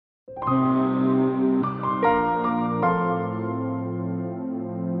Welcome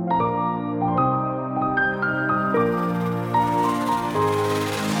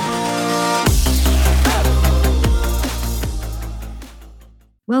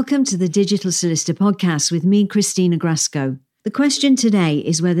to the Digital Solicitor Podcast with me, Christina Grasco. The question today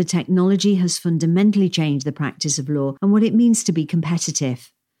is whether technology has fundamentally changed the practice of law and what it means to be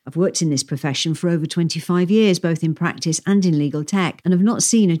competitive. I've worked in this profession for over 25 years, both in practice and in legal tech, and have not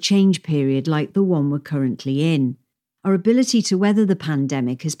seen a change period like the one we're currently in. Our ability to weather the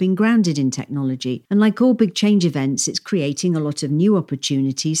pandemic has been grounded in technology, and like all big change events, it's creating a lot of new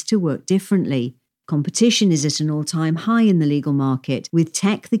opportunities to work differently. Competition is at an all-time high in the legal market, with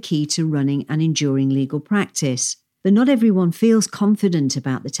tech the key to running an enduring legal practice. But not everyone feels confident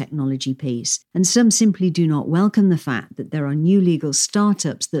about the technology piece, and some simply do not welcome the fact that there are new legal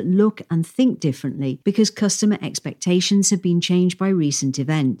startups that look and think differently because customer expectations have been changed by recent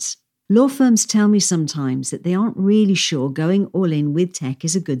events. Law firms tell me sometimes that they aren't really sure going all in with tech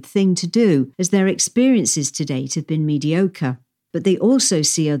is a good thing to do, as their experiences to date have been mediocre. But they also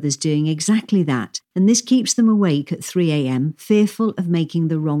see others doing exactly that, and this keeps them awake at 3 a.m, fearful of making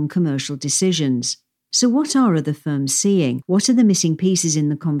the wrong commercial decisions. So what are other firms seeing? What are the missing pieces in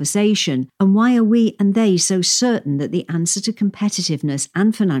the conversation? And why are we and they so certain that the answer to competitiveness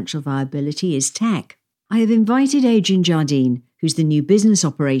and financial viability is tech? I have invited Adrian Jardine, who's the new business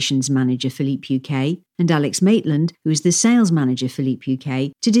operations manager for Leap UK, and Alex Maitland, who is the sales manager for Leap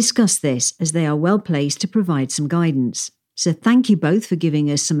UK, to discuss this, as they are well placed to provide some guidance. So thank you both for giving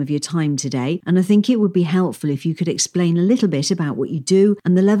us some of your time today, and I think it would be helpful if you could explain a little bit about what you do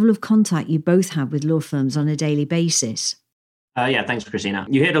and the level of contact you both have with law firms on a daily basis. Thanks, Christina.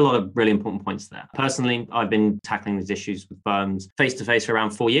 You hit a lot of really important points there. Personally, I've been tackling these issues with firms face-to-face for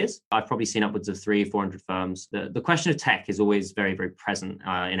around 4 years. I've probably seen upwards of 300-400 firms. The question of tech is always very, very present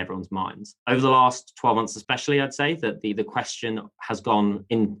in everyone's minds. Over the last 12 months especially, I'd say that the question has gone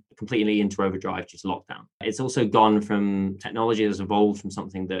completely into overdrive due to lockdown. It's also gone from technology that's evolved from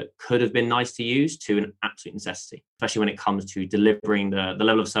something that could have been nice to use to an absolute necessity, especially when it comes to delivering the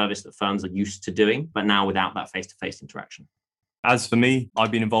level of service that firms are used to doing, but now without that face-to-face interaction. As for me, I've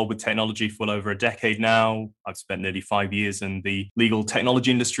been involved with technology for well over a decade now. I've spent nearly 5 years in the legal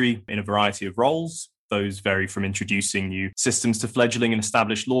technology industry in a variety of roles. Those vary from introducing new systems to fledgling and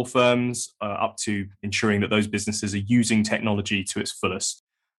established law firms, up to ensuring that those businesses are using technology to its fullest.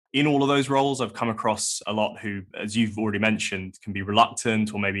 In all of those roles, I've come across a lot who, as you've already mentioned, can be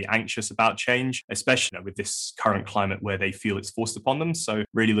reluctant or maybe anxious about change, especially with this current climate where they feel it's forced upon them. So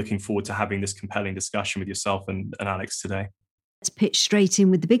really looking forward to having this compelling discussion with yourself and Alex today. Let's pitch straight in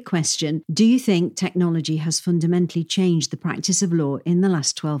with the big question. Do you think technology has fundamentally changed the practice of law in the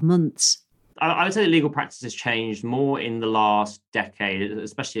last 12 months? I would say that legal practice has changed more in the last decade,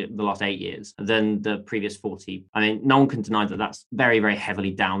 especially the last 8 years, than the previous 40. I mean, no one can deny that that's very, very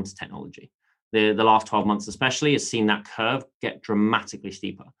heavily down to technology. The last 12 months especially has seen that curve get dramatically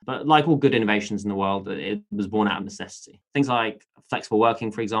steeper. But like all good innovations in the world, it was born out of necessity. Things like flexible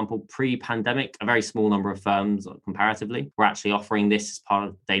working, for example, pre-pandemic, a very small number of firms comparatively were actually offering this as part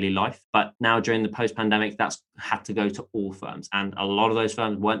of daily life. But now during the post-pandemic, that's had to go to all firms. And a lot of those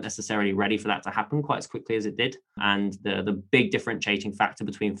firms weren't necessarily ready for that to happen quite as quickly as it did. And the big differentiating factor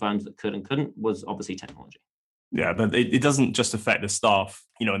between firms that could and couldn't was obviously technology. Yeah, but it doesn't just affect the staff,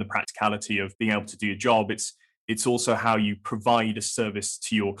 and the practicality of being able to do your job. It's also how you provide a service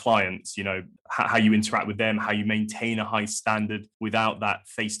to your clients, how you interact with them, how you maintain a high standard without that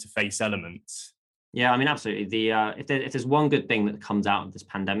face-to-face element. Yeah, I mean, absolutely. If there's one good thing that comes out of this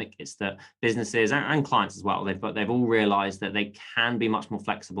pandemic, it's that businesses and clients as well, they've all realized that they can be much more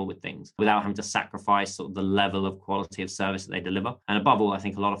flexible with things without having to sacrifice sort of the level of quality of service that they deliver. And above all, I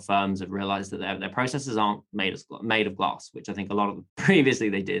think a lot of firms have realized that their processes aren't made of glass, which I think a lot of them previously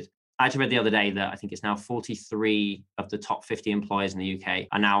they did. I actually read the other day that I think it's now 43 of the top 50 employers in the UK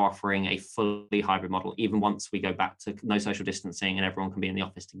are now offering a fully hybrid model, even once we go back to no social distancing and everyone can be in the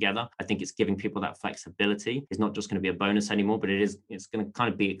office together. I think it's giving people that flexibility. It's not just going to be a bonus anymore, but it's going to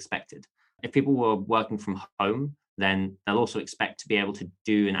kind of be expected. If people were working from home, then they'll also expect to be able to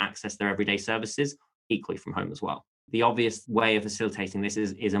do and access their everyday services equally from home as well. The obvious way of facilitating this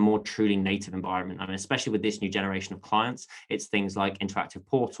is a more truly native environment. I mean, especially with this new generation of clients, it's things like interactive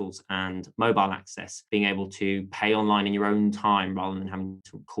portals and mobile access, being able to pay online in your own time rather than having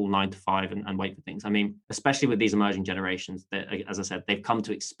to call 9 to 5 and wait for things. I mean, especially with these emerging generations, that, as I said, they've come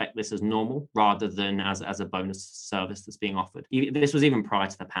to expect this as normal rather than as a bonus service that's being offered. This was even prior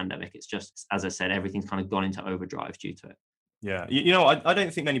to the pandemic. It's just, as I said, everything's kind of gone into overdrive due to it. Yeah, I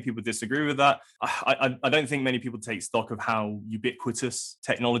don't think many people disagree with that. I don't think many people take stock of how ubiquitous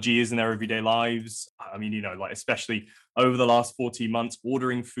technology is in their everyday lives. I mean, like especially over the last 14 months,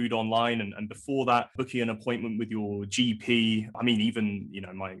 ordering food online, and before that, booking an appointment with your GP. I mean, even,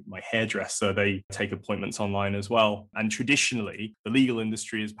 my hairdresser, they take appointments online as well. And traditionally, the legal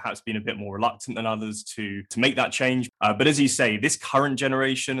industry has perhaps been a bit more reluctant than others to make that change. But as you say, this current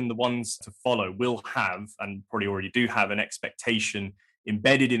generation and the ones to follow will have, and probably already do have, an expectation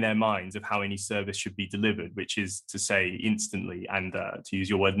embedded in their minds of how any service should be delivered, which is to say instantly and, to use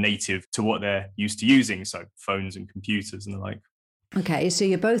your word, native to what they're used to using. So phones and computers and the like. Okay, so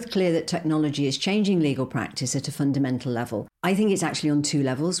you're both clear that technology is changing legal practice at a fundamental level. I think it's actually on two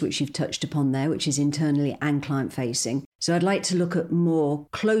levels, which you've touched upon there, which is internally and client-facing. So I'd like to look at more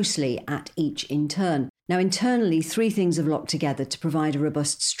closely at each in turn. Now, internally, three things have locked together to provide a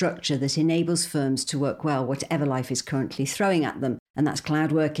robust structure that enables firms to work well, whatever life is currently throwing at them. And that's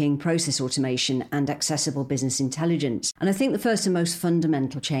cloud working, process automation, and accessible business intelligence. And I think the first and most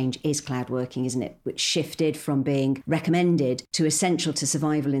fundamental change is cloud working, isn't it? Which shifted from being recommended to essential to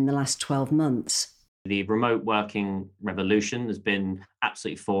survival in the last 12 months. The remote working revolution has been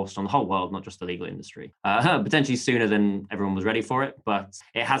absolutely forced on the whole world, not just the legal industry, potentially sooner than everyone was ready for it. But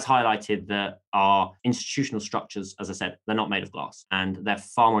it has highlighted that our institutional structures, as I said, they're not made of glass, and they're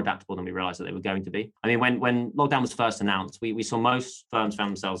far more adaptable than we realized that they were going to be. I mean, when lockdown was first announced, we saw most firms found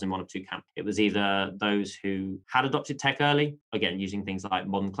themselves in one of two camps. It was either those who had adopted tech early, again, using things like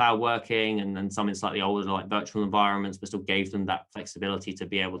modern cloud working and some in slightly older, like virtual environments, but still gave them that flexibility to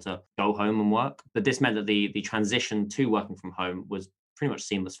be able to go home and work. But this meant that the transition to working from home was pretty much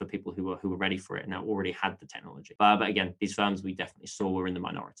seamless for people who were ready for it and now already had the technology. But again, these firms we definitely saw were in the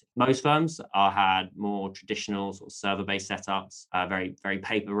minority. Most firms had more traditional sort of server-based setups, very, very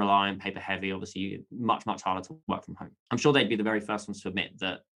paper reliant, paper heavy, obviously much, much harder to work from home. I'm sure they'd be the very first ones to admit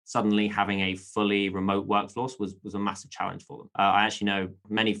that suddenly having a fully remote workforce was a massive challenge for them. I actually know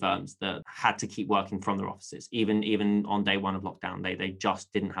many firms that had to keep working from their offices. Even on day one of lockdown, they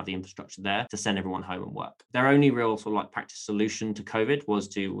just didn't have the infrastructure there to send everyone home and work. Their only real sort of like practice solution to COVID was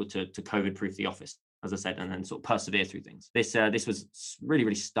to COVID-proof the office, as I said, and then sort of persevere through things. This was really,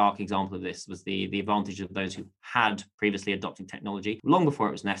 really stark example of this, was the advantage of those who had previously adopted technology long before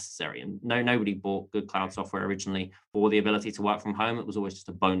it was necessary. And nobody bought good cloud software originally for the ability to work from home. It was always just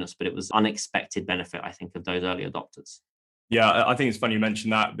a bonus, but it was unexpected benefit, I think, of those early adopters. Yeah, I think it's funny you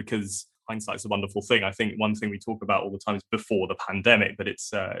mentioned that, because hindsight's a wonderful thing. I think one thing we talk about all the time is before the pandemic, but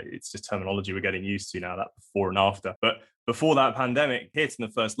it's just terminology we're getting used to now, that before and after. But before that pandemic hit in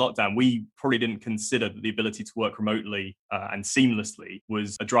the first lockdown, we probably didn't consider that the ability to work remotely and seamlessly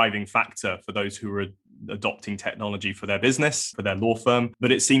was a driving factor for those who were adopting technology for their business, for their law firm.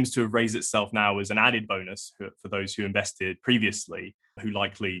 But it seems to have raised itself now as an added bonus for those who invested previously, who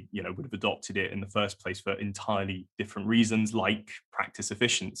likely, would have adopted it in the first place for entirely different reasons, like practice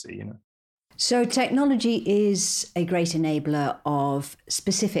efficiency, So technology is a great enabler of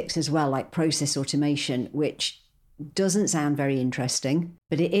specifics as well, like process automation, which doesn't sound very interesting,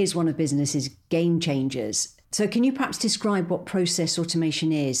 but it is one of business's game changers. So can you perhaps describe what process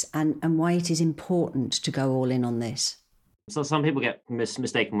automation is and why it is important to go all in on this? So some people get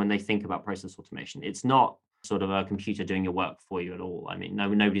mistaken when they think about process automation. It's not sort of a computer doing your work for you at all. I mean,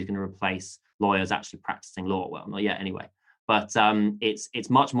 nobody's going to replace lawyers actually practicing law. Well, not yet anyway. But it's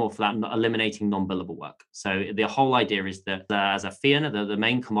much more for that, eliminating non-billable work. So the whole idea is that as a fee earner, the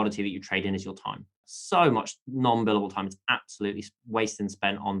main commodity that you trade in is your time. So much non-billable time. It's absolutely wasted and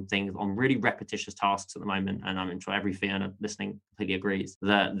spent on things, on really repetitious tasks at the moment. And I'm sure every fee earner listening completely agrees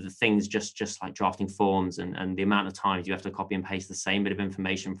that the things just like drafting forms and the amount of times you have to copy and paste the same bit of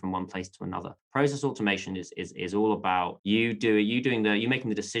information from one place to another. Process automation is all about you making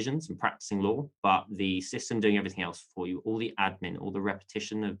the decisions and practicing law, but the system doing everything else for you, all the admin, all the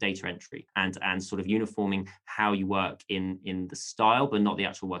repetition of data entry, and sort of uniforming how you work in the style, but not the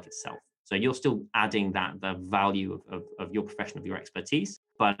actual work itself. So you're still adding the value of your profession, of your expertise,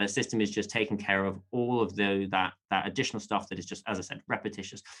 but the system is just taking care of all of that additional stuff that is just, as I said,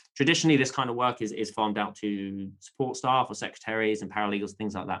 repetitious. Traditionally, this kind of work is farmed out to support staff or secretaries and paralegals,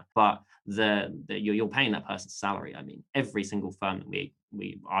 things like that. But you're paying that person's salary. I mean, every single firm that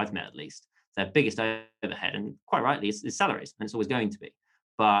I've met, at least, their biggest overhead, and quite rightly, is salaries, and it's always going to be.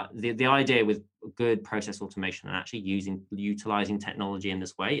 But the idea with good process automation and actually utilizing technology in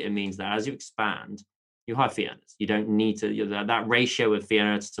this way, it means that as you expand, you hire fee earners. You don't need to, that ratio of fee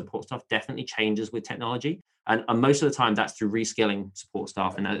earner to support staff definitely changes with technology, And most of the time that's through reskilling support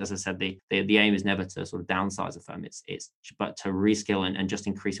staff. And as I said, the aim is never to sort of downsize a firm. It's but to reskill and just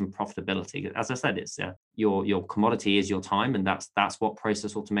increasing profitability. As I said, it's your commodity is your time, and that's what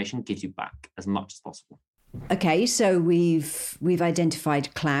process automation gives you back as much as possible. Okay, so we've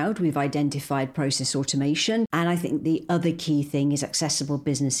identified cloud, we've identified process automation, and I think the other key thing is accessible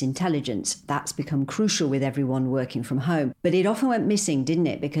business intelligence. That's become crucial with everyone working from home. But it often went missing, didn't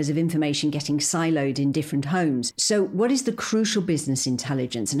it, because of information getting siloed in different homes. So what is the crucial business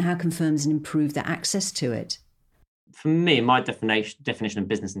intelligence, and how can firms improve their access to it? For me, my definition of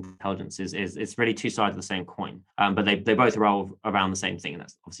business intelligence is it's really two sides of the same coin, but they both revolve around the same thing, and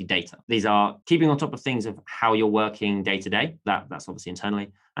that's obviously data. These are keeping on top of things of how you're working day to day, that's obviously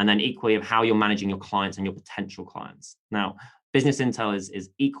internally, and then equally of how you're managing your clients and your potential clients. Now, business intel is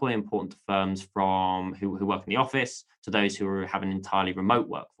equally important to firms from who work in the office to those who have an entirely remote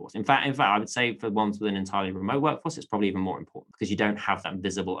workforce. In fact, I would say for ones with an entirely remote workforce, it's probably even more important because you don't have that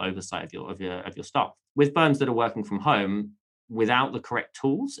visible oversight of your staff. With firms that are working from home, without the correct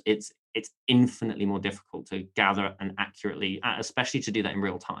tools, it's infinitely more difficult to gather and accurately, especially to do that in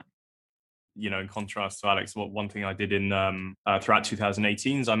real time. In contrast to Alex, one thing I did in throughout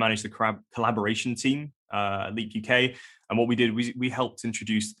 2018 is I managed the collaboration team at Leap UK. And what we did, we helped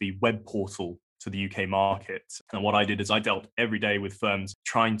introduce the web portal to the UK market. And what I did is I dealt every day with firms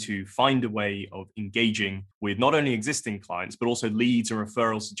trying to find a way of engaging with not only existing clients, but also leads and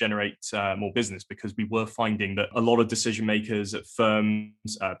referrals to generate more business, because we were finding that a lot of decision makers at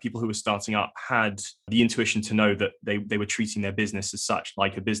firms, people who were starting up, had the intuition to know that they were treating their business as such,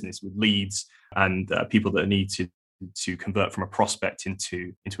 like a business with leads and people that need to convert from a prospect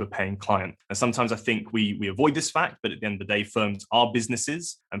into a paying client. And sometimes I think we avoid this fact, but at the end of the day, firms are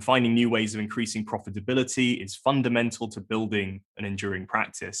businesses, and finding new ways of increasing profitability is fundamental to building an enduring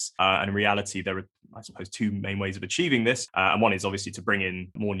practice. And in reality, there are, I suppose, two main ways of achieving this. And one is obviously to bring in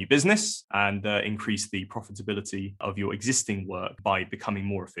more new business and increase the profitability of your existing work by becoming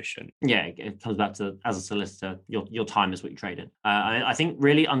more efficient. Yeah, it comes back to, as a solicitor, your time is what you trade in. I think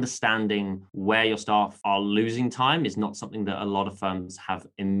really understanding where your staff are losing time is not something that a lot of firms have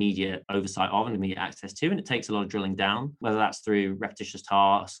immediate oversight of and immediate access to. And it takes a lot of drilling down, whether that's through repetitious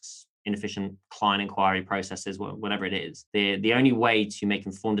tasks, inefficient client inquiry processes, whatever it is. The only way to make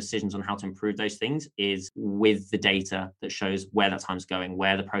informed decisions on how to improve those things is with the data that shows where that time's going,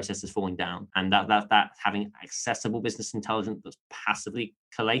 where the process is falling down. And that having accessible business intelligence that's passively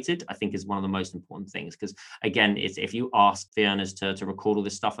collated, I think, is one of the most important things. Because again, it's if you ask the earners to record all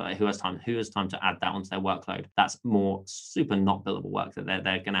this stuff, who has time to add that onto their workload, that's more super not billable work that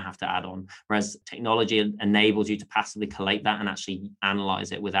they're going to have to add on. Whereas technology enables you to passively collate that and actually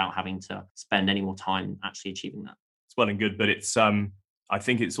analyze it without having to spend any more time actually achieving that. It's well and good, but it's I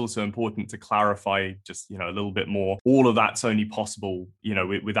think it's also important to clarify just a little bit more. All of that's only possible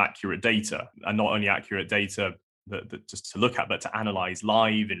with accurate data, and not only accurate data that just to look at, but to analyze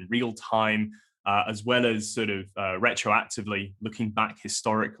live in real time, as well as sort of retroactively looking back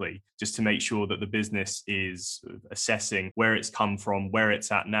historically, just to make sure that the business is sort of assessing where it's come from, where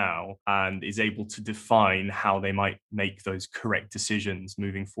it's at now, and is able to define how they might make those correct decisions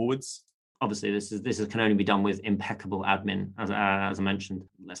moving forwards. Obviously, this can only be done with impeccable admin, as I mentioned.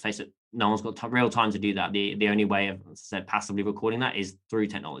 Let's face it, no one's got real time to do that. The only way of, as I said, passively recording that is through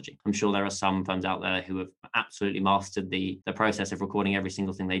technology. I'm sure there are some firms out there who have absolutely mastered the process of recording every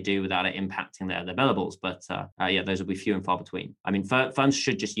single thing they do without it impacting their billables. But those will be few and far between. I mean, firms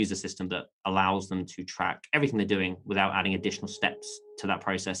should just use a system that allows them to track everything they're doing without adding additional steps to that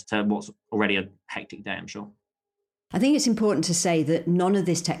process, to what's already a hectic day, I'm sure. I think it's important to say that none of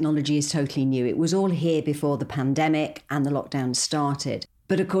this technology is totally new. It was all here before the pandemic and the lockdown started.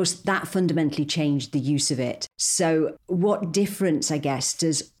 But of course, that fundamentally changed the use of it. So what difference, I guess,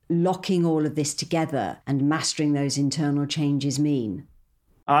 does locking all of this together and mastering those internal changes mean?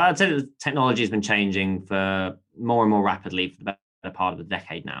 I'd say that the technology has been changing for more and more rapidly for the better part of a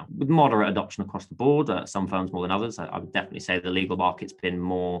decade now, with moderate adoption across the board. Some firms more than others. I would definitely say the legal market's been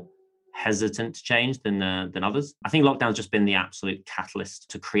more hesitant to change than others. I think lockdown's just been the absolute catalyst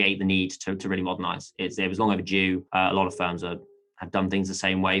to create the need to really modernize. It was long overdue. A lot of firms have done things the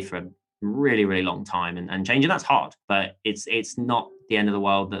same way for a really, really long time, and changing that's hard, but it's not the end of the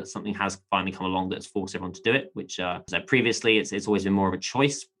world that something has finally come along that's forced everyone to do it, which as I said previously, it's always been more of a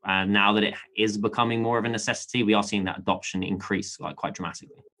choice. And now that it is becoming more of a necessity, we are seeing that adoption increase quite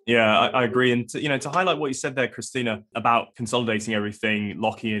dramatically. Yeah, I agree. And to highlight what you said there, Christina, about consolidating everything,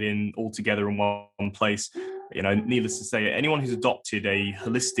 locking it in all together in one place, needless to say, anyone who's adopted a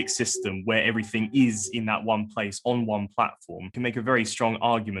holistic system where everything is in that one place on one platform can make a very strong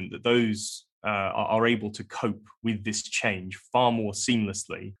argument that those are able to cope with this change far more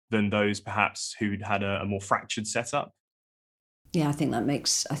seamlessly than those perhaps who'd had a more fractured setup. Yeah, I think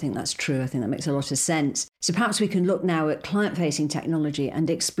that's true. I think that makes a lot of sense. So perhaps we can look now at client-facing technology and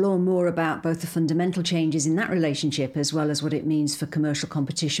explore more about both the fundamental changes in that relationship as well as what it means for commercial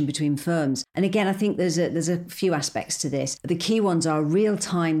competition between firms. And again, I think there's a few aspects to this. The key ones are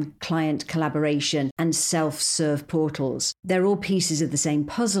real-time client collaboration and self-serve portals. They're all pieces of the same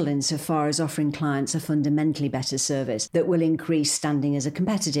puzzle insofar as offering clients a fundamentally better service that will increase standing as a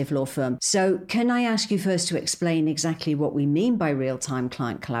competitive law firm. So can I ask you first to explain exactly what we mean by real-time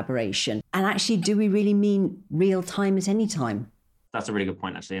client collaboration? And actually, do we really mean real-time at any time? That's a really good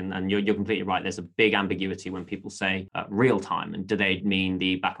point, actually. And you're completely right. There's a big ambiguity when people say real time. And do they mean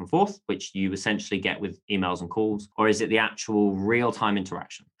the back and forth, which you essentially get with emails and calls? Or is it the actual real time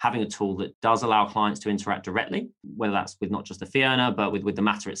interaction? Having a tool that does allow clients to interact directly, whether that's with not just the fee earner, but with the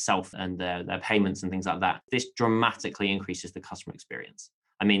matter itself and their payments and things like that. This dramatically increases the customer experience.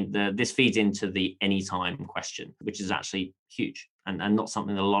 I mean, this feeds into the anytime question, which is actually huge and not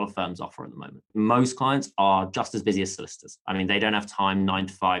something that a lot of firms offer at the moment. Most clients are just as busy as solicitors. I mean, they don't have time 9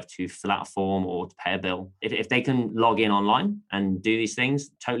 to 5 to fill out a form or to pay a bill. If they can log in online and do these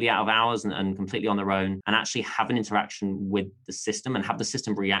things totally out of hours and completely on their own and actually have an interaction with the system and have the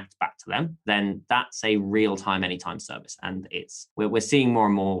system react back to them, then that's a real-time, anytime service. And we're seeing more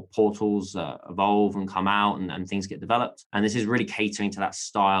and more portals evolve and come out and things get developed. And this is really catering to that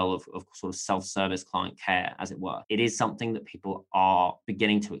style of sort of self-service client care, as it were. It is something that people are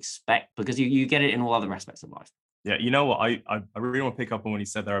beginning to expect because you get it in all other aspects of life. Yeah, you know what? I really want to pick up on what he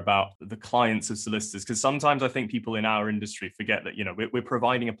said there about the clients of solicitors, because sometimes I think people in our industry forget that, we're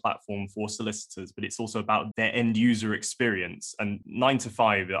providing a platform for solicitors, but it's also about their end user experience. And 9 to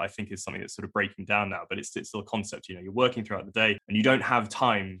 5, I think, is something that's sort of breaking down now, but it's still a concept. You're working throughout the day and you don't have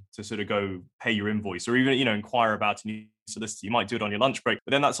time to sort of go pay your invoice or even, inquire about a new solicitor. You might do it on your lunch break,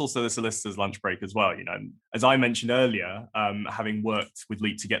 but then that's also the solicitor's lunch break as well. As I mentioned earlier, having worked with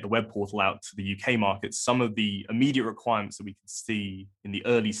Leap to get the web portal out to the UK market, some of the immediate requirements that we could see in the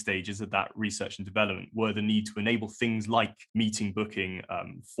early stages of that research and development were the need to enable things like meeting booking,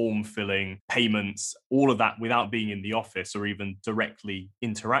 form filling, payments, all of that without being in the office or even directly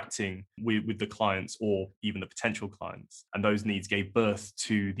interacting with the clients or even the potential clients. And those needs gave birth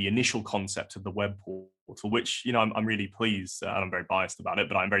to the initial concept of the web portal, which, I'm really pleased, and I'm very biased about it,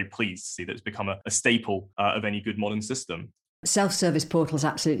 but I'm very pleased to see that it's become a staple of any good modern system. Self-service portals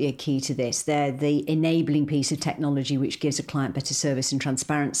absolutely are key to this. They're the enabling piece of technology which gives a client better service and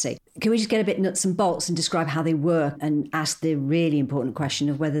transparency. Can we just get a bit nuts and bolts and describe how they work and ask the really important question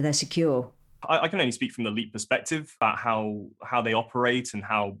of whether they're secure? I can only speak from the Leap perspective about how they operate and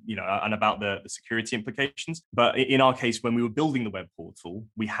how, and about the security implications. But in our case, when we were building the web portal,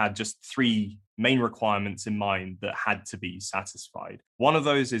 we had just 3 main requirements in mind that had to be satisfied. One of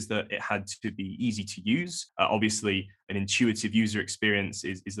those is that it had to be easy to use. Obviously, an intuitive user experience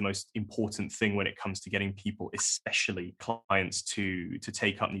is the most important thing when it comes to getting people, especially clients, to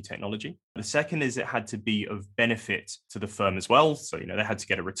take up new technology. The second is it had to be of benefit to the firm as well. So, they had to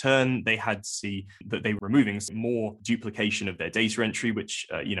get a return. They had to see that they were removing more duplication of their data entry, which,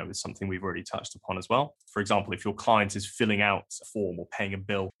 is something we've already touched upon as well. For example, if your client is filling out a form or paying a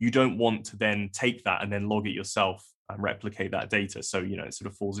bill, you don't want to then take that and then log it yourself and replicate that data. So, it sort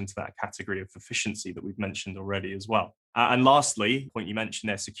of falls into that category of efficiency that we've mentioned already as well. And lastly, the point you mentioned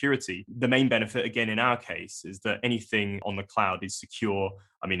there, security. The main benefit, again, in our case, is that anything on the cloud is secure.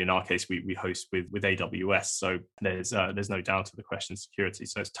 I mean, in our case, we host with AWS. So there's no doubt to the question of security.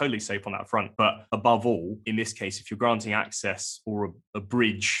 So it's totally safe on that front. But above all, in this case, if you're granting access or a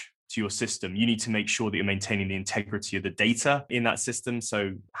bridge to your system, you need to make sure that you're maintaining the integrity of the data in that system.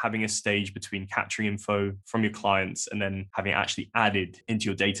 So having a stage between capturing info from your clients and then having it actually added into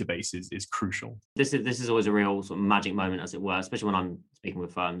your database is crucial. This is always a real sort of magic moment, as it were, especially when I'm speaking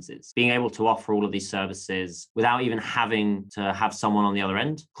with firms. It's being able to offer all of these services without even having to have someone on the other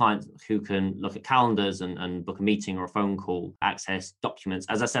end, clients who can look at calendars and book a meeting or a phone call, access documents,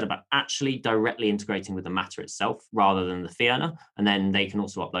 as I said, about actually directly integrating with the matter itself rather than the fee earner. And then they can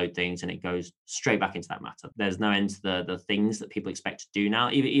also upload things and it goes straight back into that matter. There's no end to the things that people expect to do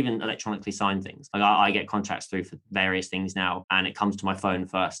now, even electronically signed things. Like I get contracts through for various things now and it comes to my phone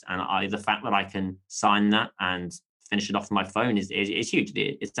first. And the fact that I can sign that and finish it off on my phone is huge.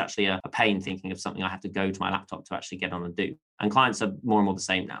 It's actually a pain thinking of something I have to go to my laptop to actually get on and do. And clients are more and more the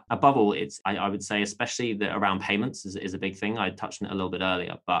same now. Above all, I would say, especially around payments is a big thing. I touched on it a little bit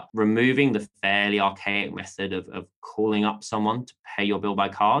earlier, but removing the fairly archaic method of calling up someone to pay your bill by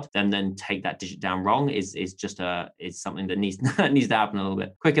card, then take that digit down wrong is something that needs needs to happen a little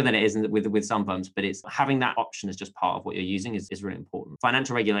bit quicker than it is with some firms. But it's having that option as just part of what you're using is really important.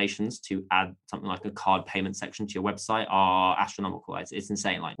 Financial regulations to add something like a card payment section to your website are astronomical. It's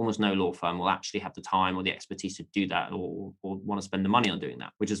insane. Like almost no law firm will actually have the time or the expertise to do that or want to spend the money on doing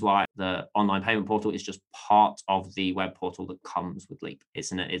that, which is why the online payment portal is just part of the web portal that comes with Leap.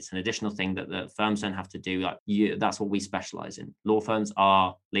 It's an additional thing that the firms don't have to do. That's what we specialize in. Law firms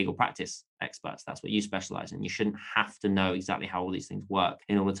are legal practice experts. That's what you specialize in. You shouldn't have to know exactly how all these things work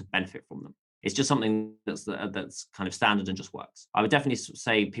in order to benefit from them. It's just something that's kind of standard and just works. I would definitely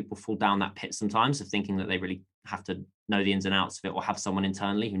say people fall down that pit sometimes of thinking that they really have to know the ins and outs of it or have someone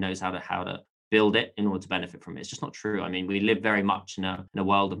internally who knows how to build it in order to benefit from it. It's just not true. I mean, we live very much in a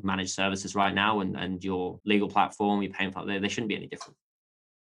world of managed services right now, and your legal platform, your payment platform, they shouldn't be any different.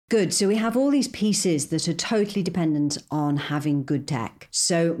 Good. So we have all these pieces that are totally dependent on having good tech.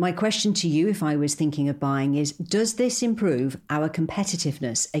 So my question to you, if I was thinking of buying, is does this improve our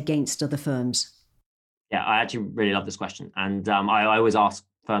competitiveness against other firms? Yeah, I actually really love this question. And I always ask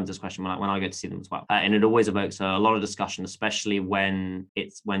firms this question when I go to see them as well. And it always evokes a lot of discussion, especially when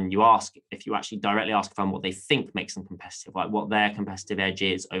you actually directly ask a firm what they think makes them competitive, like what their competitive edge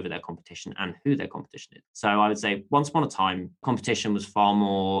is over their competition and who their competition is. So I would say once upon a time, competition was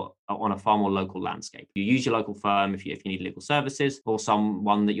on a far more local landscape. You use your local firm if you need legal services, or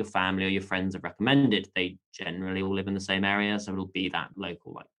someone that your family or your friends have recommended. They generally all live in the same area, so it'll be that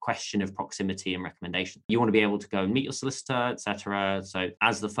local question of proximity and recommendation. You want to be able to go and meet your solicitor, etc. So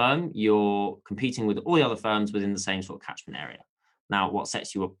as the firm, you're competing with all the other firms within the same sort of catchment area. Now, what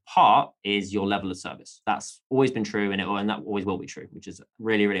sets you apart is your level of service. That's always been true, and that always will be true, which is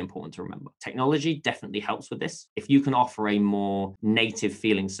really, really important to remember. Technology definitely helps with this. If you can offer a more native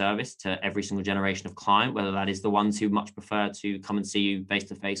feeling service to every single generation of client, whether that is the ones who much prefer to come and see you face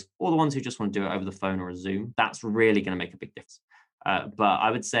to face, or the ones who just want to do it over the phone or a Zoom, that's really going to make a big difference. But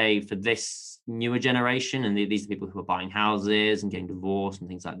I would say for this newer generation, and these are people who are buying houses and getting divorced and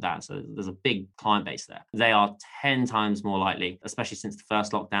things like that, so there's a big client base there. They are 10 times more likely, especially since the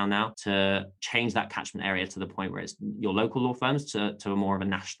first lockdown now, to change that catchment area to the point where it's your local law firms to a more of a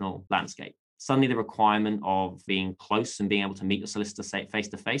national landscape. Suddenly the requirement of being close and being able to meet your solicitor face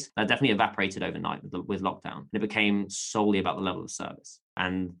to face, that definitely evaporated overnight with lockdown. And it became solely about the level of service.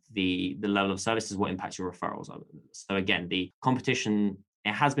 And the level of service is what impacts your referrals. So again, the competition,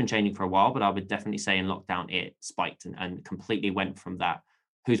 it has been changing for a while, but I would definitely say in lockdown, it spiked and completely went from that,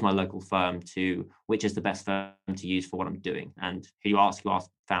 who's my local firm, to which is the best firm to use for what I'm doing. And who you ask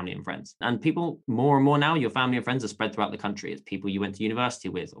family and friends. And people more and more now, your family and friends are spread throughout the country. It's people you went to university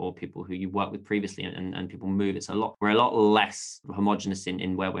with or people who you worked with previously, and people move. We're a lot less homogenous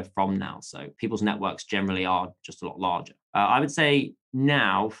in where we're from now. So people's networks generally are just a lot larger. I would say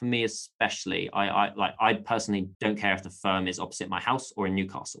now, for me especially, I personally don't care if the firm is opposite my house or in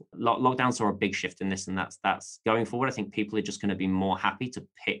Newcastle. Lockdown saw a big shift in this, and that's going forward. I think people are just going to be more happy to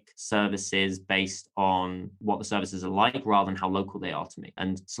pick services based on what the services are like rather than how local they are to me.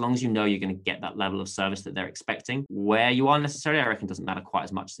 And so long as you know you're going to get that level of service that they're expecting, where you are necessarily, I reckon doesn't matter quite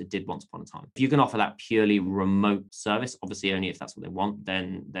as much as it did once upon a time. If you can offer that purely remote service, obviously only if that's what they want,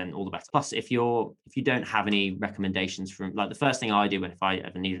 then all the better. Plus, if you don't have any recommendations from, like the first thing I do if I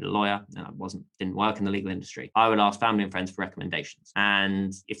ever needed a lawyer and I didn't work in the legal industry, I would ask family and friends for recommendations.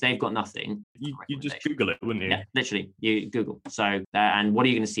 And if they've got nothing, you just Google it, wouldn't you? Yeah, literally, you Google. So, and what are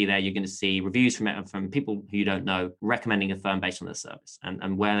you going to see there? You're going to see reviews from people who you don't know recommending a firm based on their service,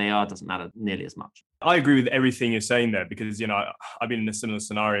 and where they are doesn't matter nearly as much. I agree with everything you're saying there because, I've been in a similar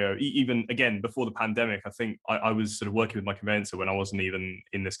scenario. Even again, before the pandemic, I think I was sort of working with my conveyancer when I wasn't even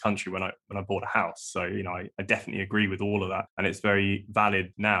in this country when I bought a house. So, I definitely agree with all of that. And it's very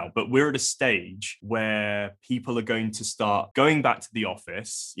valid now. But we're at a stage where people are going to start going back to the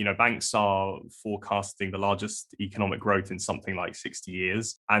office. Banks are forecasting the largest economic growth in something like 60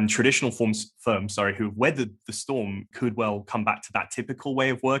 years. And traditional firms who have weathered the storm could well come back to that typical way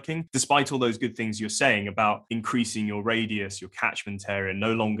of working, despite all those good things you're saying about increasing your radius, your catchment area,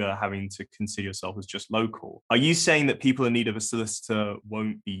 no longer having to consider yourself as just local. Are you saying that people in need of a solicitor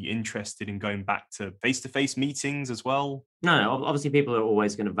won't be interested in going back to face-to-face meetings as well? No, obviously people are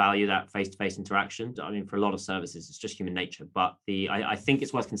always going to value that face-to-face interaction. I mean, for a lot of services, it's just human nature. But I think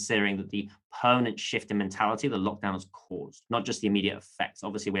it's worth considering that the permanent shift in mentality the lockdown has caused, not just the immediate effects.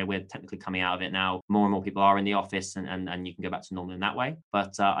 Obviously, we're technically coming out of it now. More and more people are in the office and you can go back to normal in that way.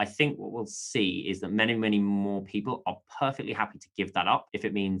 But I think what we'll see is that many, many more people are perfectly happy to give that up if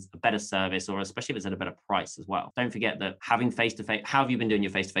it means a better service, or especially if it's at a better price as well. Don't forget that having face-to-face, how have you been doing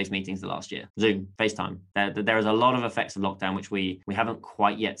your face-to-face meetings the last year? Zoom, FaceTime. There is a lot of effects of lockdown which we haven't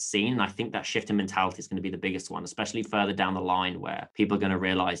quite yet seen. And I think that shift in mentality is going to be the biggest one, especially further down the line, where people are going to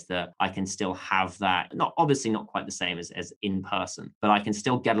realize that I can still have that, not obviously not quite the same as in person, but I can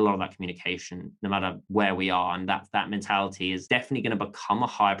still get a lot of that communication no matter where we are. And that mentality is definitely going to become a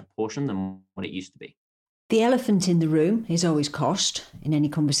higher proportion than what it used to be. The elephant in the room is always cost in any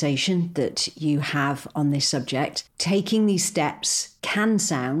conversation that you have on this subject. Taking these steps can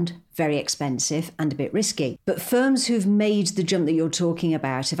sound very expensive and a bit risky, but firms who've made the jump that you're talking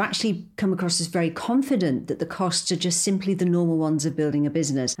about have actually come across as very confident that the costs are just simply the normal ones of building a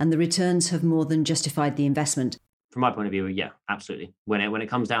business and the returns have more than justified the investment. From my point of view, yeah, absolutely. When it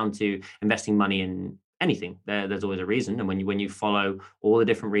comes down to investing money in anything, there's always a reason, and when you follow all the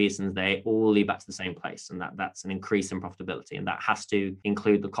different reasons, they all lead back to the same place, and that's an increase in profitability, and that has to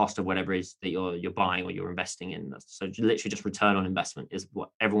include the cost of whatever it is that you're buying or you're investing in. So literally just return on investment is what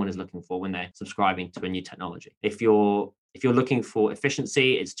everyone is looking for when they're subscribing to a new technology. If you're looking for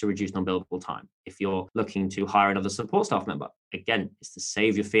efficiency, it's to reduce non-billable time. If you're looking to hire another support staff member, again, it's to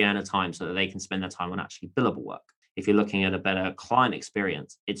save your fee earner time so that they can spend their time on actually billable work. If you're looking at a better client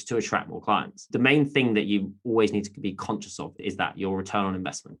experience, it's to attract more clients. The main thing that you always need to be conscious of is that your return on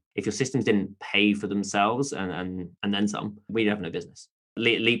investment. If your systems didn't pay for themselves and then some, we'd have no business.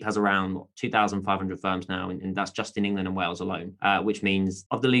 Leap has around 2,500 firms now, and that's just in England and Wales alone, which means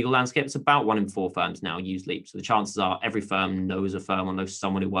of the legal landscape, it's about 1 in 4 firms now use Leap. So the chances are every firm knows a firm or knows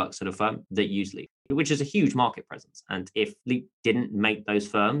someone who works at a firm that use Leap, which is a huge market presence. And if Leap didn't make those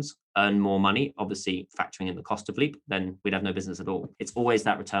firms earn more money, obviously factoring in the cost of Leap, then we'd have no business at all. It's always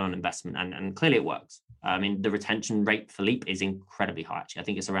that return on investment, and clearly it works. I mean, the retention rate for Leap is incredibly high. Actually, I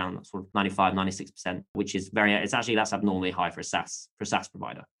think it's around sort of 95, 96%, which is that's abnormally high for a SaaS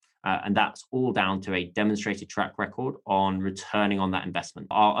provider. And that's all down to a demonstrated track record on returning on that investment.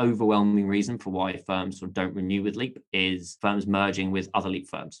 Our overwhelming reason for why firms sort of don't renew with Leap is firms merging with other Leap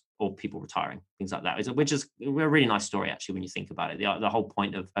firms or people retiring, things like that, which is a really nice story, actually, when you think about it. The whole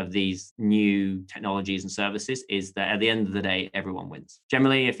point of these new technologies and services is that at the end of the day, everyone wins.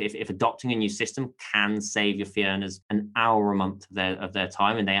 Generally, if adopting a new system can save your fee earners an hour a month of their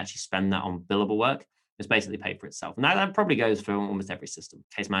time, and they actually spend that on billable work, it's basically paid for itself. And that probably goes for almost every system,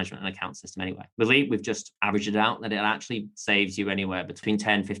 case management and account system anyway. With Leap, we've just averaged it out that it actually saves you anywhere between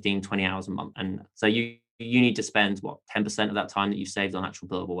 10, 15, 20 hours a month. And so you need to spend 10% of that time that you've saved on actual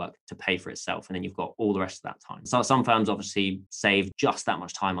billable work to pay for itself, and then you've got all the rest of that time. So some firms obviously save just that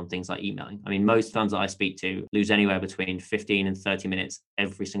much time on things like emailing. I mean, most firms that I speak to lose anywhere between 15 and 30 minutes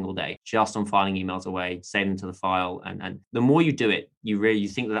every single day just on filing emails away, save them to the file, and the more you do it, you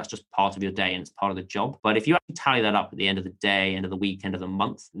think that that's just part of your day and it's part of the job. But if you actually tally that up at the end of the day, end of the week, end of the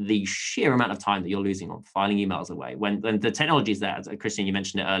month, the sheer amount of time that you're losing on filing emails away, when the technology is there, as Christine, you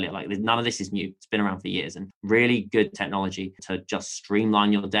mentioned it earlier, like none of this is new. It's been around for years, and really good technology to just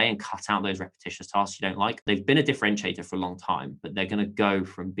streamline your day and cut out those repetitious tasks you don't like. They've been a differentiator for a long time, but they're going to go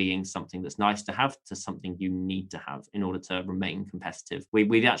from being something that's nice to have to something you need to have in order to remain competitive.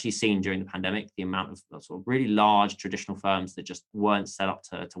 We've actually seen during the pandemic the amount of sort of really large traditional firms that just weren't set up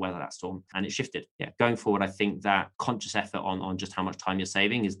to weather that storm, and it shifted. Yeah, going forward, I think that conscious effort on just how much time you're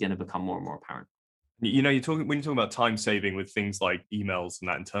saving is going to become more and more apparent. You know, when you're talking about time saving with things like emails and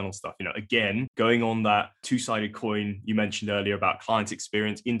that internal stuff, again, going on that two-sided coin you mentioned earlier about client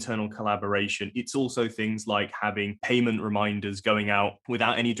experience, internal collaboration, it's also things like having payment reminders going out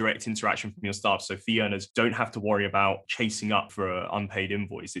without any direct interaction from your staff. So fee earners don't have to worry about chasing up for an unpaid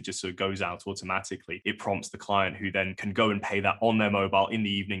invoice. It just sort of goes out automatically. It prompts the client, who then can go and pay that on their mobile in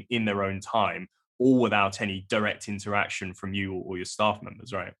the evening in their own time, all without any direct interaction from you or your staff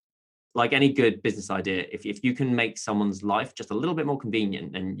members, right? Like any good business idea, if you can make someone's life just a little bit more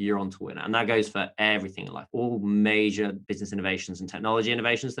convenient, then you're on to win. And that goes for everything in life. All major business innovations and technology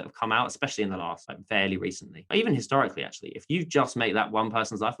innovations that have come out, especially in the last fairly recently, or even historically, actually, if you just make that one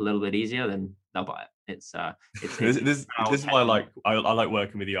person's life a little bit easier, then they'll buy it. This is why I like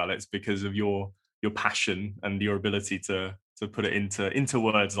working with you, Alex, because of your passion and your ability to to put it into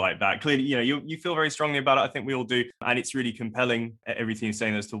words like that. Clearly, you feel very strongly about it. I think we all do. And it's really compelling, everything you're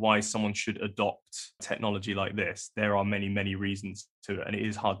saying as to why someone should adopt technology like this. There are many, many reasons to it. And it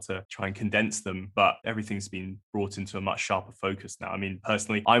is hard to try and condense them, but everything's been brought into a much sharper focus now. I mean,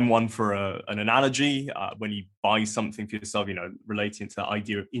 personally, I'm one for an analogy. When you buy something for yourself, relating to the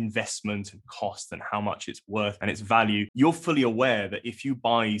idea of investment and cost and how much it's worth and its value, you're fully aware that if you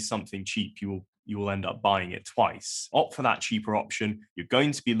buy something cheap, you will end up buying it twice. Opt for that cheaper option. You're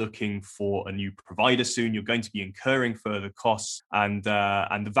going to be looking for a new provider soon. You're going to be incurring further costs and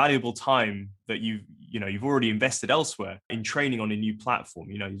the valuable time that you've already invested elsewhere in training on a new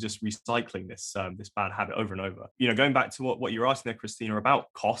platform. You're just recycling this bad habit over and over. Going back to what you're asking there, Christina,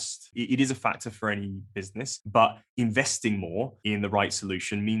 about cost, it is a factor for any business, but investing more in the right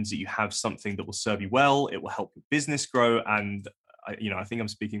solution means that you have something that will serve you well. It will help your business grow. And I think I'm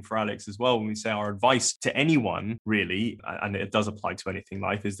speaking for Alex as well when we say our advice to anyone really, and it does apply to anything in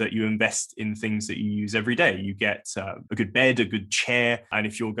life, is that you invest in things that you use every day. You get a good bed, a good chair, and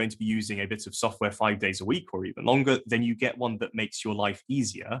if you're going to be using a bit of software 5 days a week or even longer, then you get one that makes your life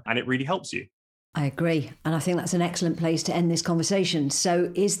easier and it really helps you. I agree. And I think that's an excellent place to end this conversation.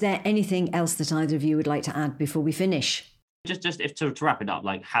 So is there anything else that either of you would like to add before we finish? Just if to wrap it up,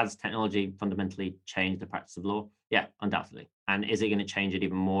 has technology fundamentally changed the practice of law? Yeah, undoubtedly. And is it going to change it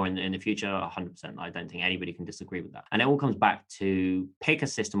even more in the future? 100%. I don't think anybody can disagree with that. And it all comes back to pick a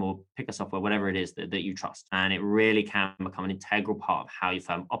system or pick a software, whatever it is that you trust. And it really can become an integral part of how your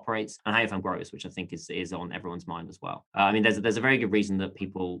firm operates and how your firm grows, which I think is on everyone's mind as well. There's a very good reason that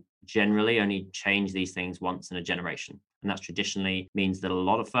people generally only change these things once in a generation. And that traditionally means that a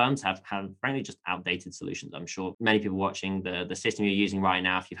lot of firms have frankly just outdated solutions. I'm sure many people watching the system you're using right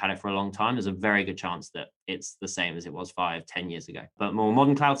now, if you've had it for a long time, there's a very good chance that it's the same as it was 5-10 years ago. But more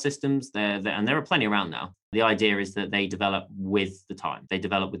modern cloud systems, and there are plenty around now. The idea is that they develop with the time, they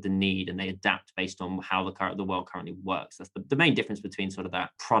develop with the need, and they adapt based on how the world currently works. That's the main difference between sort of that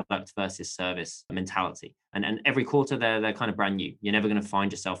product versus service mentality. And every quarter they're kind of brand new. You're never going to find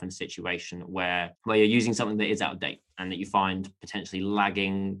yourself in a situation where you're using something that is out of date and that you find potentially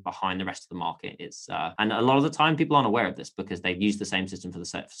lagging behind the rest of the market. And a lot of the time people aren't aware of this because they've used the same system for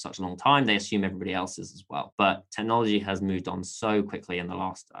such a long time. They assume everybody else is as well. But technology has moved on so quickly in the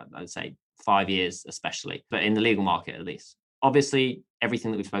last, I'd say, 5 years especially, but in the legal market at least. Obviously,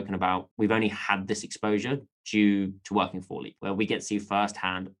 everything that we've spoken about, we've only had this exposure due to working for Leap, where we get to see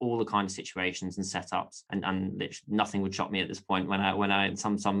firsthand all the kind of situations and setups, and literally nothing would shock me at this point when I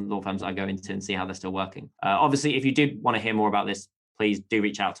some law firms I go into and see how they're still working. Obviously, if you did want to hear more about this, please do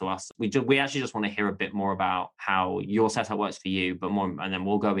reach out to us. We actually just want to hear a bit more about how your setup works for you, and then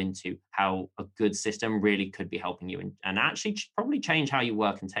we'll go into how a good system really could be helping you and actually probably change how you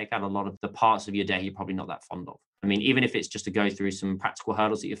work and take out a lot of the parts of your day you're probably not that fond of. I mean, even if it's just to go through some practical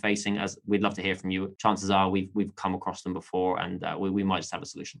hurdles that you're facing, as we'd love to hear from you. Chances are we've come across them before, and we might just have a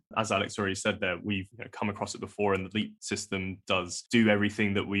solution. As Alex already said there, we've come across it before, and the Leap system does do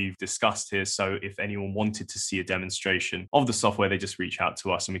everything that we've discussed here. So if anyone wanted to see a demonstration of the software, they just reach out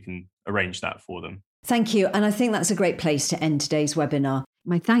to us and we can arrange that for them. Thank you. And I think that's a great place to end today's webinar.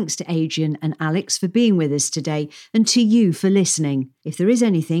 My thanks to Adrian and Alex for being with us today, and to you for listening. If there is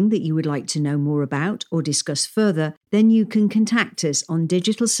anything that you would like to know more about or discuss further, then you can contact us on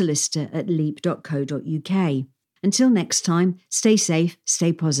digitalsolicitor@leap.co.uk. Until next time, stay safe,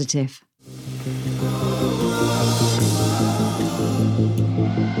 stay positive.